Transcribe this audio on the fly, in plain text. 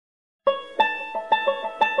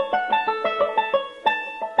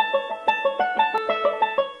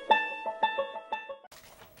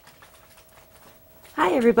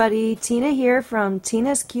everybody, Tina here from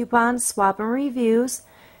Tina's Coupon Swap and Reviews.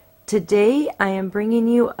 Today I am bringing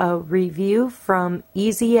you a review from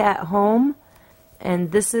Easy at Home,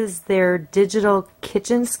 and this is their digital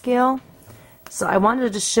kitchen scale. So I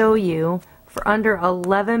wanted to show you for under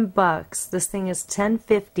 11 bucks. This thing is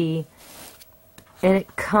 $10.50 and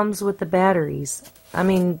it comes with the batteries. I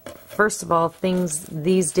mean, first of all, things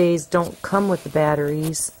these days don't come with the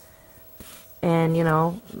batteries, and you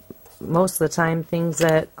know, most of the time things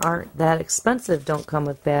that aren't that expensive don't come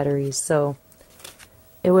with batteries. So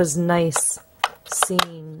it was nice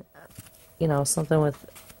seeing, you know, something with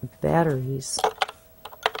batteries.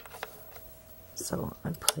 So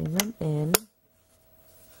I'm putting them in,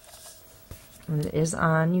 and it is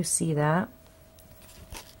on, you see that.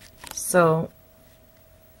 So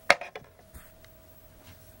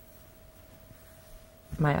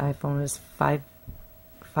my iPhone is 5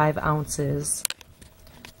 ounces.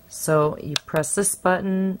 So you press this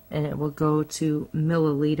button and it will go to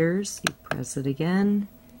milliliters. You press it again.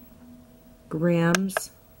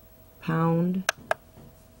 Grams, pound,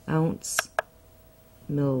 ounce,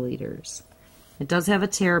 milliliters. It does have a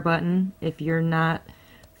tare button if you're not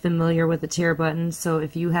familiar with the tare button. So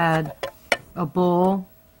if you had a bowl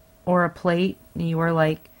or a plate and you were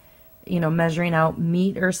like, you know, measuring out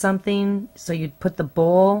meat or something, so you'd put the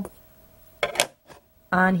bowl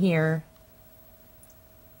on here,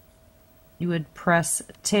 you would press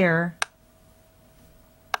tare,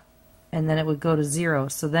 and then it would go to 0.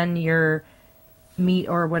 So then your meat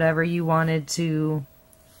or whatever you wanted to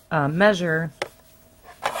measure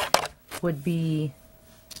would be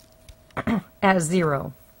at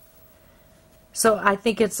 0. So I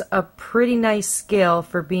think it's a pretty nice scale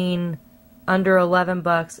for being under 11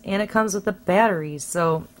 bucks, and it comes with the batteries.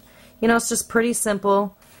 So, you know, it's just pretty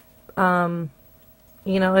simple. You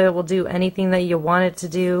know, it will do anything that you want it to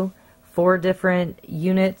do. 4 different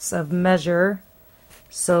units of measure,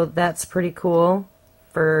 so that's pretty cool.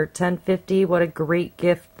 For $10.50, what a great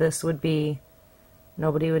gift this would be.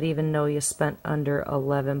 Nobody would even know you spent under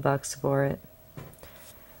 11 bucks for it.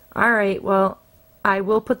 Alright, well, I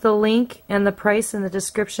will put the link and the price in the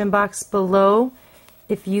description box below.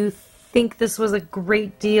 If you think this was a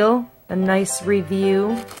great deal, a nice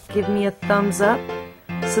review, give me a thumbs up.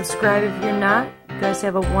 Subscribe if you're not. You guys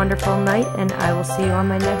have a wonderful night, and I will see you on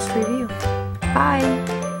my next review. Bye!